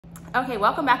Okay,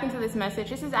 welcome back into this message.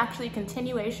 This is actually a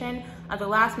continuation of the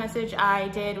last message I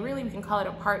did. Really, we can call it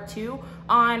a part 2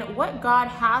 on what God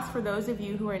has for those of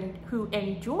you who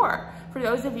endure, for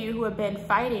those of you who have been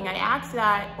fighting. I ask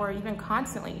that, or even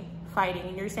constantly fighting,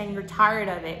 and you're saying you're tired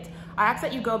of it. I ask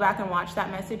that you go back and watch that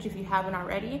message if you haven't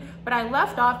already. But I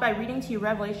left off by reading to you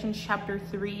Revelation chapter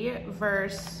 3,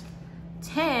 verse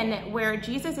 10, where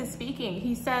Jesus is speaking.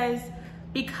 He says,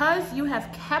 "Because you have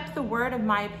kept the word of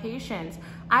my patience,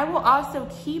 I will also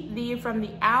keep thee from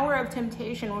the hour of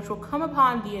temptation, which will come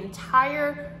upon the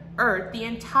entire earth, the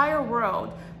entire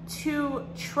world, to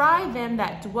try them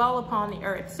that dwell upon the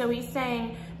earth." So he's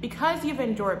saying, because you've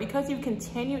endured, because you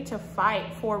continue to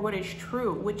fight for what is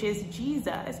true, which is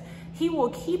Jesus, he will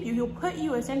keep you. He'll put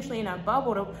you essentially in a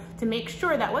bubble to make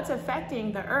sure that what's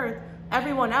affecting the earth,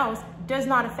 everyone else, does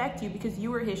not affect you, because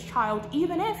you were his child,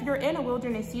 even if you're in a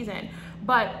wilderness season.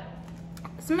 But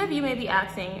some of you may be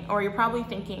asking, or you're probably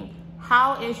thinking,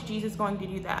 how is Jesus going to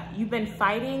do that? You've been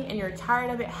fighting and you're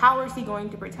tired of it. How is he going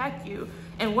to protect you?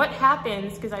 And what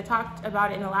happens, because I talked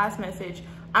about it in the last message,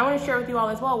 I want to share with you all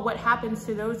as well what happens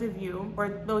to those of you, or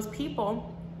those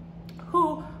people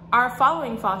who are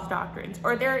following false doctrines,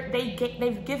 or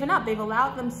they've given up. They've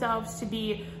allowed themselves to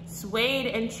be swayed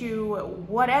into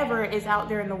whatever is out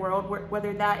there in the world,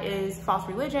 whether that is false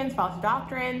religions, false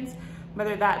doctrines,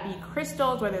 whether that be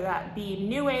crystals, whether that be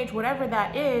New Age, whatever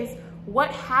that is. What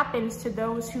happens to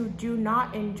those who do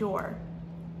not endure?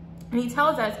 And he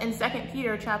tells us in 2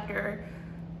 Peter chapter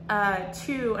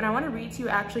 2, and I want to read to you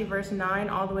actually verse 9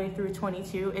 all the way through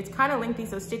 22. It's kind of lengthy,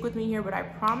 so stick with me here, but I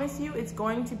promise you it's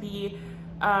going to be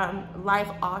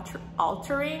life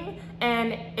altering,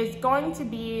 and it's going to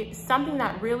be something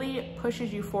that really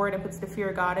pushes you forward and puts the fear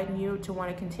of God in you to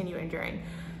want to continue enduring.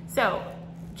 So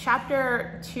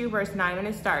chapter 2 verse 9, I'm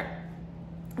going to start.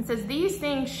 It says, "These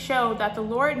things show that the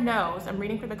Lord knows," I'm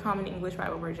reading from the Common English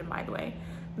Bible version, by the way.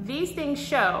 "These things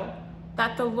show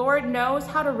that the Lord knows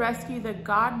how to rescue the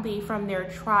godly from their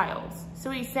trials."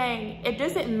 So he's saying it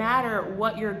doesn't matter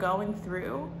what you're going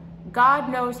through. God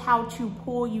knows how to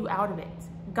pull you out of it.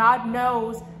 God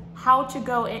knows how to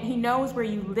go, and he knows where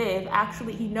you live.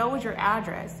 Actually, he knows your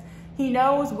address. He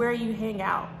knows where you hang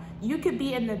out. You could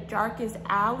be in the darkest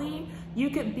alley. You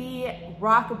could be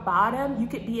rock bottom. You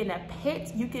could be in a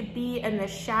pit. You could be in the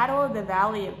shadow of the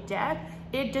valley of death.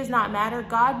 It does not matter.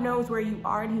 God knows where you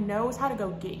are, and he knows how to go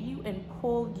get you and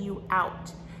pull you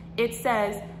out. It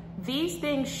says, "These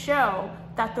things show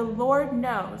that the Lord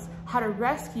knows how to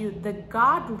rescue the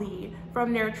godly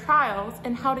from their trials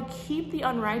and how to keep the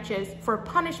unrighteous for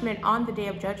punishment on the day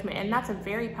of judgment." And that's a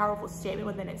very powerful statement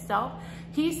within itself.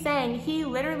 He's saying he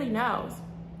literally knows.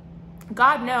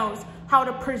 God knows how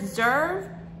to preserve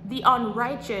the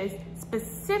unrighteous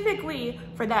specifically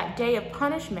for that day of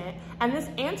punishment. And this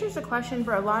answers the question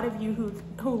for a lot of you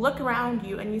who look around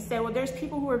you and you say, well, there's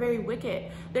people who are very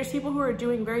wicked. There's people who are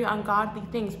doing very ungodly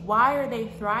things. Why are they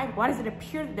thriving? Why does it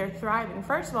appear that they're thriving?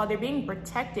 First of all, they're being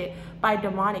protected by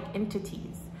demonic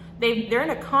entities. They're in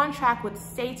a contract with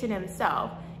Satan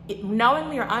himself,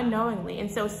 knowingly or unknowingly.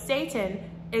 And so Satan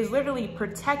is literally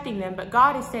protecting them, but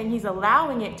God is saying he's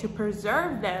allowing it to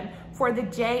preserve them for the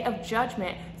day of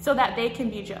judgment so that they can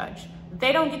be judged.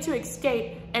 They don't get to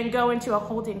escape and go into a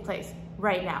holding place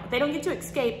right now. They don't get to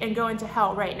escape and go into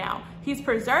hell right now. He's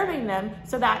preserving them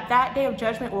so that that day of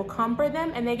judgment will come for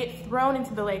them and they get thrown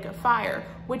into the lake of fire,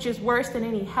 which is worse than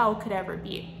any hell could ever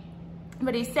be.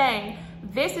 But he's saying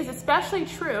this is especially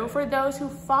true for those who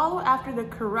follow after the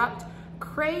corrupt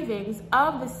cravings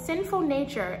of the sinful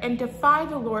nature and defy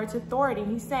the Lord's authority.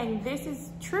 He's saying this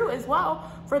is true as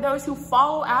well for those who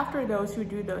follow after those who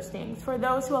do those things, for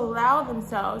those who allow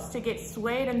themselves to get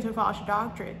swayed into false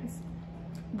doctrines.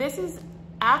 This is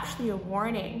actually a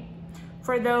warning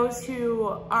for those who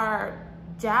are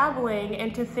dabbling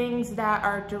into things that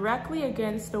are directly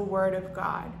against the word of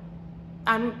God.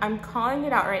 I'm calling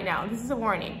it out right now. This is a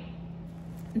warning.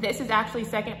 This is actually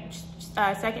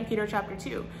 2 Peter chapter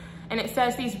 2. And it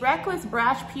says, "These reckless,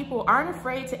 brash people aren't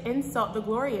afraid to insult the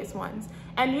glorious ones."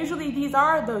 And usually these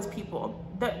are those people,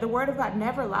 the word of God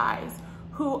never lies,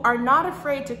 who are not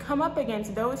afraid to come up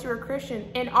against those who are Christian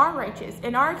and are righteous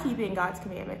and are keeping God's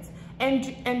commandments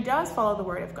and does follow the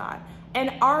word of God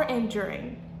and are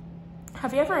enduring.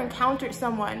 Have you ever encountered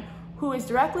someone who is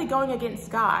directly going against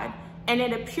God and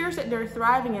it appears that they're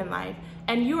thriving in life,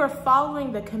 and you are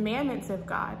following the commandments of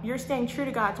God, you're staying true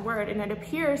to God's word, and it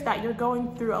appears that you're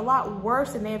going through a lot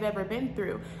worse than they've ever been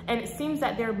through, and it seems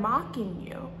that they're mocking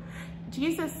you?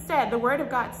 Jesus said, the word of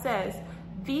God says,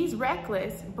 these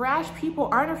reckless, brash people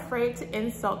aren't afraid to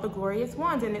insult the glorious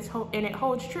ones, and it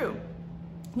holds true.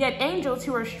 Yet angels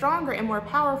who are stronger and more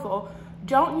powerful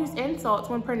Don't use insults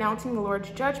when pronouncing the Lord's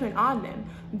judgment on them.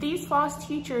 These false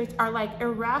teachers are like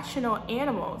irrational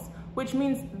animals, which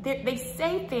means they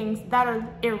say things that are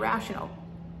irrational.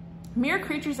 Mere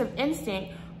creatures of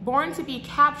instinct, born to be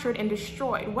captured and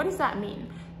destroyed. What does that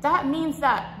mean? That means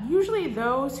that usually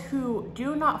those who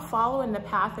do not follow in the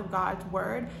path of God's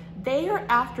word, they are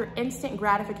after instant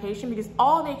gratification because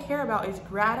all they care about is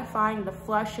gratifying the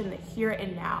flesh in the here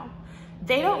and now.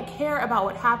 They don't care about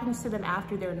what happens to them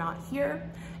after they're not here.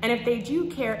 And if they do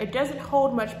care, it doesn't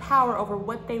hold much power over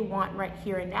what they want right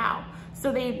here and now.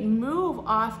 So they move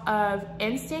off of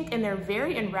instinct and they're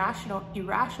very irrational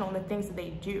in the things that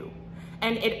they do.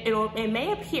 And it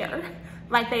may appear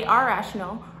like they are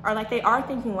rational or like they are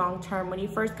thinking long-term when you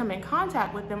first come in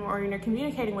contact with them or when you're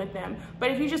communicating with them. But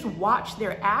if you just watch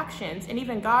their actions, and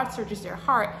even God searches their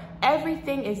heart,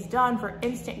 everything is done for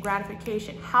instant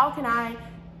gratification. How can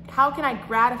I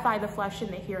gratify the flesh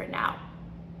in the here and now?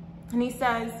 And he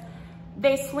says,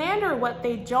 they slander what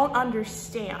they don't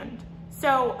understand.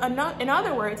 So in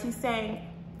other words, he's saying,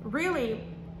 really,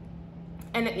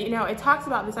 and it talks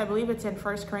about this, I believe it's in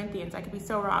 1 Corinthians, I could be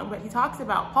so wrong, but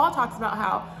Paul talks about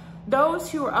how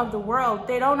those who are of the world,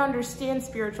 they don't understand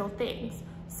spiritual things.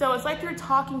 So it's like you're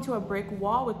talking to a brick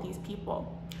wall with these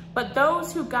people. But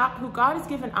those who God has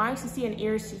given eyes to see and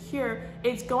ears to hear,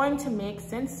 it's going to make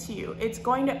sense to you. It's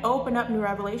going to open up new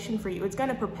revelation for you. It's going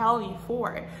to propel you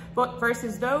forward. But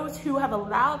versus those who have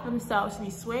allowed themselves to be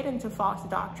swayed into false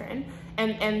doctrine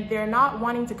and they're not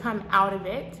wanting to come out of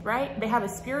it, right? They have a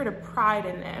spirit of pride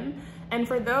in them. And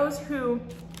for those who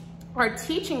are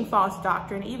teaching false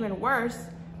doctrine, even worse,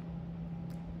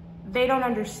 they don't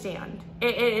understand.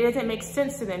 It doesn't make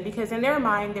sense to them because in their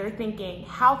mind, they're thinking,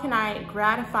 how can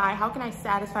I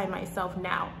satisfy myself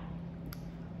now?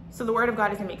 So the word of God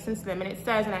doesn't make sense to them. And it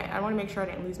says, and I want to make sure I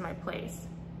didn't lose my place.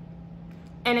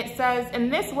 And it says,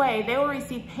 in this way, they will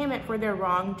receive payment for their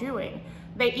wrongdoing.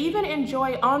 They even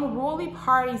enjoy unruly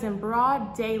parties in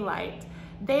broad daylight.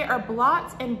 They are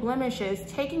blots and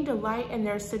blemishes, taking delight in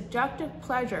their seductive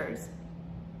pleasures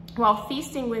while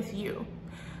feasting with you.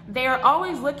 They are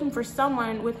always looking for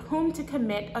someone with whom to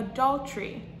commit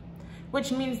adultery,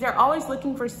 which means they're always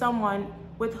looking for someone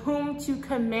with whom to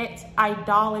commit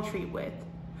idolatry with,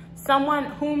 someone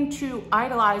whom to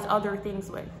idolize other things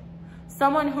with,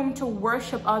 someone whom to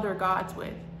worship other gods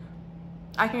with.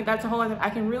 I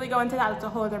can really go into that. That's a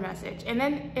whole other message. And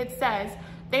then it says,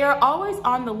 they are always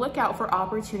on the lookout for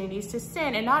opportunities to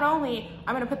sin. And not only,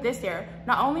 I'm going to put this there,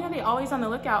 not only are they always on the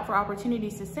lookout for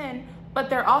opportunities to sin, but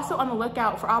they're also on the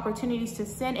lookout for opportunities to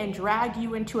sin and drag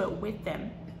you into it with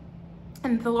them.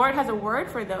 And the Lord has a word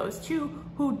for those too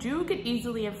who do get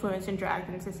easily influenced and dragged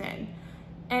into sin.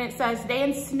 And it says, they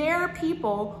ensnare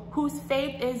people whose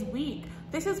faith is weak.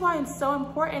 This is why it's so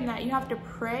important that you have to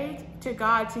pray to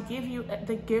God to give you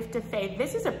the gift of faith.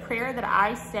 This is a prayer that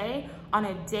I say on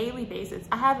a daily basis.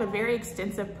 I have a very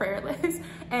extensive prayer list,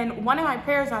 and one of my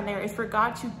prayers on there is for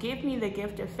God to give me the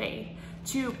gift of faith,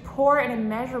 to pour an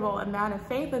immeasurable amount of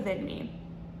faith within me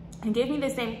and give me the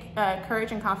same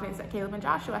courage and confidence that Caleb and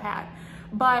Joshua had.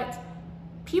 But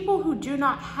people who do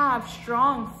not have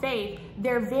strong faith,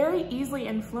 they're very easily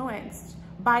influenced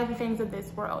by the things of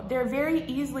this world. They're very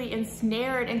easily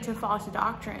ensnared into false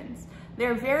doctrines.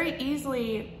 They're very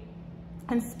easily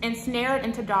ensnared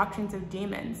into doctrines of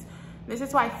demons. This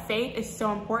is why faith is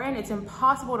so important. It's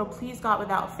impossible to please God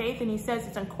without faith. And he says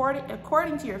it's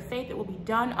according to your faith, it will be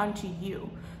done unto you.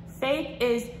 Faith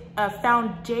is a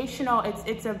foundational,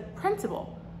 it's a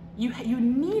principle. You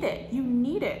need it, you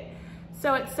need it.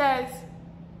 So it says,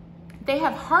 they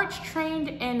have hearts trained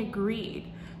in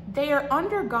greed. They are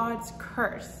under God's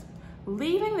curse.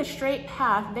 Leaving the straight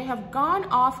path, they have gone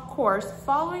off course,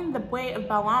 following the way of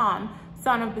Balaam,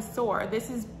 son of Besor.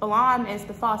 Balaam is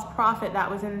the false prophet that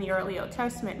was in the early Old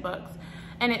Testament books.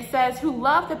 And it says, who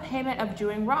loved the payment of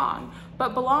doing wrong.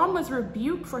 But Balaam was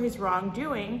rebuked for his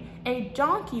wrongdoing. A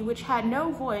donkey which had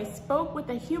no voice spoke with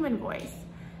a human voice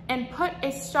and put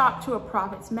a stop to a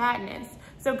prophet's madness.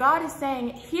 So God is saying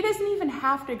he doesn't even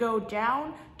have to go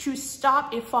down to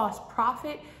stop a false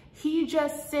prophet. He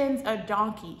just sends a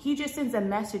donkey. He just sends a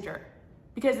messenger,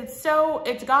 because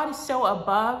God is so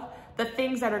above the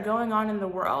things that are going on in the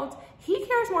world. He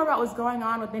cares more about what's going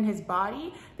on within his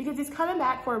body, because he's coming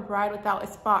back for a bride without a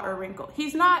spot or wrinkle.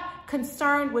 He's not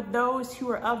concerned with those who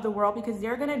are of the world, because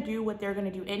they're going to do what they're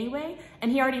going to do anyway,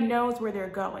 and he already knows where they're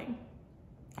going.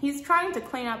 He's trying to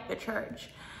clean up the church.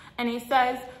 And he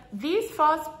says, these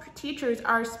false teachers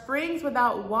are springs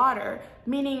without water,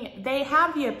 meaning they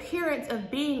have the appearance of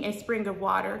being a spring of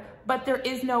water, but there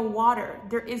is no water,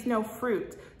 there is no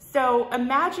fruit. So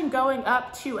imagine going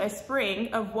up to a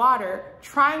spring of water,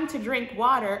 trying to drink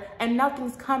water, and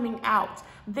nothing's coming out.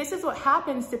 This is what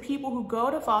happens to people who go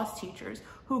to false teachers,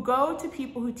 who go to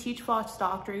people who teach false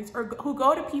doctrines, or who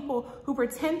go to people who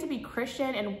pretend to be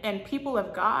Christian and people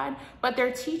of God, but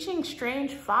they're teaching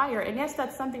strange fire. And yes,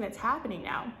 that's something that's happening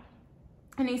now.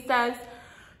 And he says,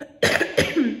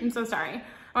 I'm so sorry.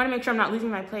 I want to make sure I'm not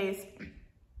losing my place.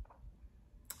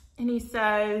 And he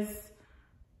says,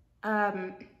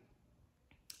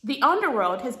 the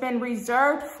underworld has been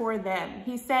reserved for them.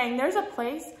 He's saying there's a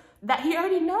place that he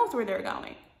already knows where they're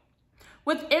going.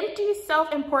 With empty,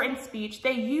 self-important speech,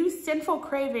 they use sinful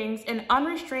cravings and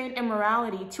unrestrained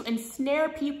immorality to ensnare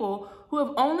people who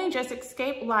have only just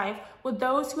escaped life with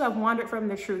those who have wandered from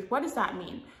the truth. What does that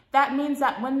mean? That means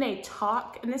that when they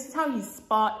talk, and this is how you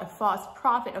spot a false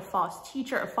prophet, a false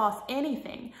teacher, a false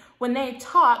anything. When they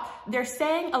talk, they're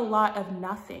saying a lot of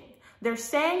nothing. They're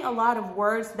saying a lot of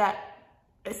words that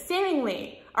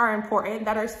seemingly are important,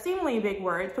 that are seemingly big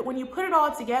words, but when you put it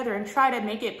all together and try to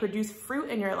make it produce fruit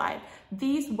in your life,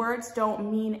 these words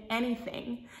don't mean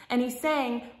anything. And he's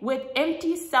saying with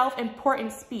empty,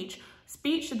 self-important speech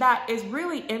that is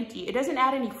really empty, it doesn't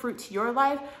add any fruit to your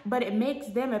life, but it makes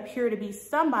them appear to be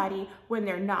somebody when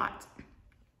they're not.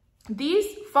 These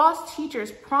false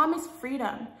teachers promise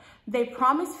freedom. They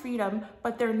promise freedom,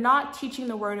 but they're not teaching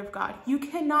the word of God. You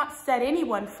cannot set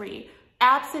anyone free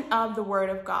absent of the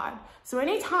word of God. So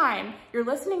anytime you're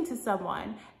listening to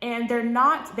someone and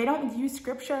they don't use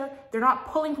scripture, they're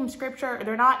not pulling from scripture,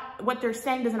 what they're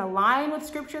saying doesn't align with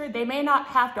scripture, they may not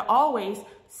have to always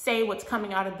say what's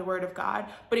coming out of the word of God.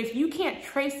 But if you can't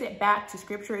trace it back to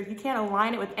scripture, if you can't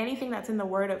align it with anything that's in the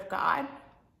word of God,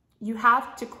 you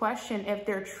have to question if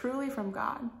they're truly from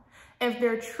God. If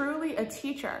they're truly a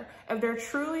teacher, if they're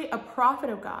truly a prophet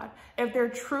of God, if they're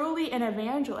truly an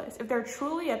evangelist, if they're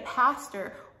truly a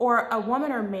pastor or a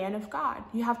woman or man of God,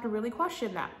 you have to really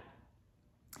question that.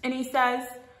 And he says,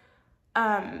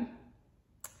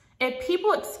 if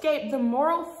people escape the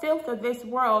moral filth of this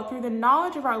world through the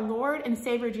knowledge of our Lord and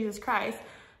Savior Jesus Christ,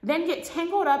 then get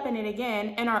tangled up in it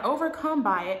again and are overcome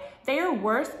by it, they are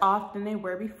worse off than they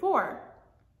were before.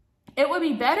 It would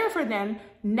be better for them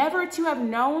never to have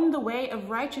known the way of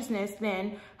righteousness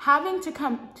than having to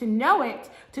come to know it,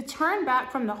 to turn back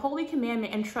from the holy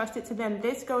commandment and trust it to them.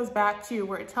 This goes back to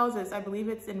where it tells us, I believe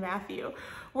it's in Matthew,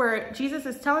 where Jesus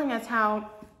is telling us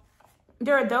how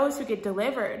there are those who get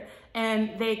delivered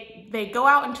and they go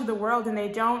out into the world and they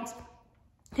don't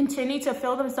continue to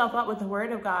fill themselves up with the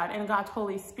word of God and God's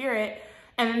Holy Spirit.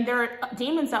 And then there are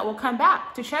demons that will come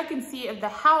back to check and see if the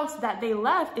house that they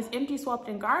left is empty, swept,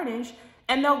 and garnished.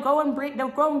 And they'll go and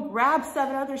grab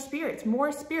 7 other spirits,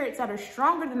 more spirits that are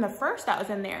stronger than the first that was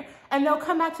in there. And they'll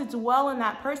come back to dwell in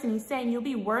that person. He's saying you'll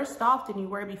be worse off than you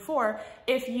were before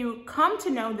if you come to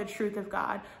know the truth of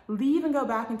God, leave and go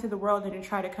back into the world and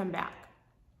try to come back.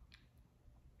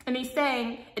 And he's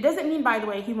saying, it doesn't mean, by the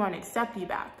way, he won't accept you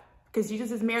back because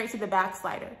Jesus is married to the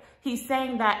backslider. He's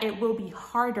saying that it will be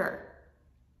harder.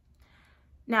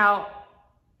 Now,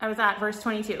 I was at verse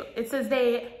 22. It says,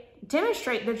 they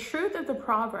demonstrate the truth of the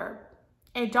proverb.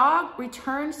 A dog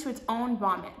returns to its own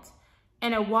vomit,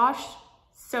 and a washed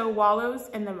so wallows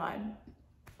in the mud.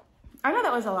 I know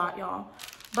that was a lot, y'all,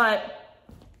 but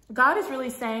God is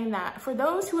really saying that for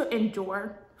those who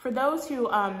endure, for those who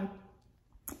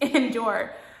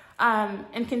endure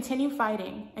and continue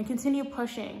fighting and continue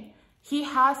pushing, he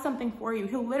has something for you.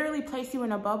 He'll literally place you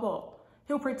in a bubble.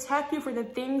 He'll protect you for the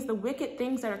things, the wicked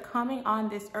things that are coming on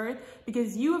this earth,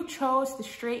 because you have chose the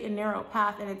straight and narrow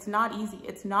path, and it's not easy.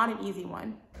 It's not an easy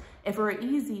one. If it were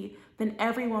easy, then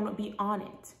everyone would be on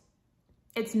it.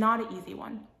 It's not an easy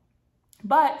one.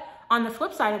 But on the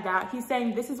flip side of that, he's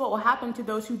saying this is what will happen to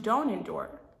those who don't endure.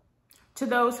 To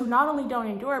those who not only don't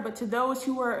endure, but to those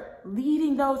who are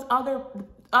leading those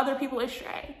other people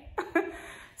astray.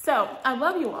 So I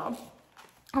love you all.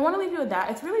 I want to leave you with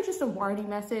that. It's really just a warning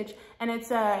message, and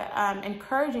it's a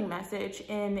encouraging message,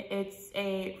 and it's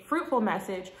a fruitful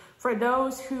message for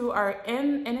those who are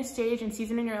in a stage and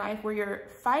season in your life where you're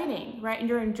fighting, right? And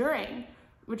you're enduring,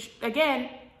 which again,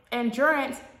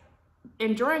 enduring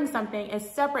something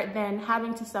is separate than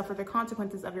having to suffer the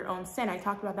consequences of your own sin. I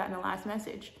talked about that in the last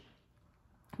message.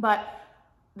 But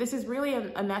this is really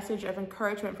a message of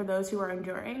encouragement for those who are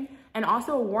enduring, and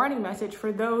also a warning message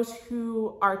for those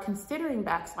who are considering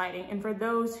backsliding, and for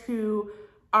those who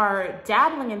are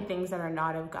dabbling in things that are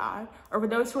not of God, or for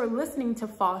those who are listening to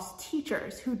false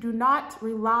teachers who do not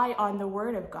rely on the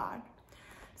word of God.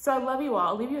 So I love you all.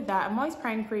 I'll leave you with that. I'm always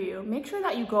praying for you. Make sure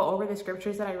that you go over the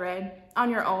scriptures that I read on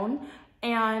your own.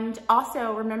 And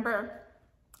also remember,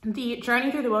 the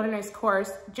Journey Through the Wilderness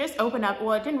course just opened up.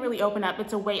 Well, it didn't really open up.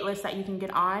 It's a wait list that you can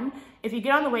get on. If you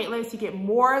get on the wait list, you get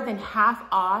more than half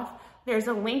off. There's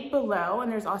a link below,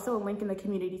 and there's also a link in the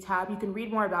community tab. You can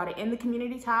read more about it in the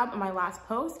community tab on my last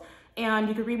post, and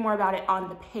you can read more about it on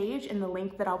the page in the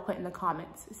link that I'll put in the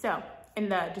comments. So in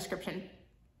the description.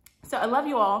 So I love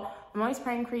you all. I'm always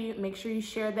praying for you. Make sure you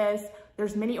share this.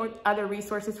 There's many other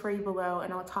resources for you below,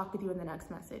 and I'll talk with you in the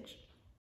next message.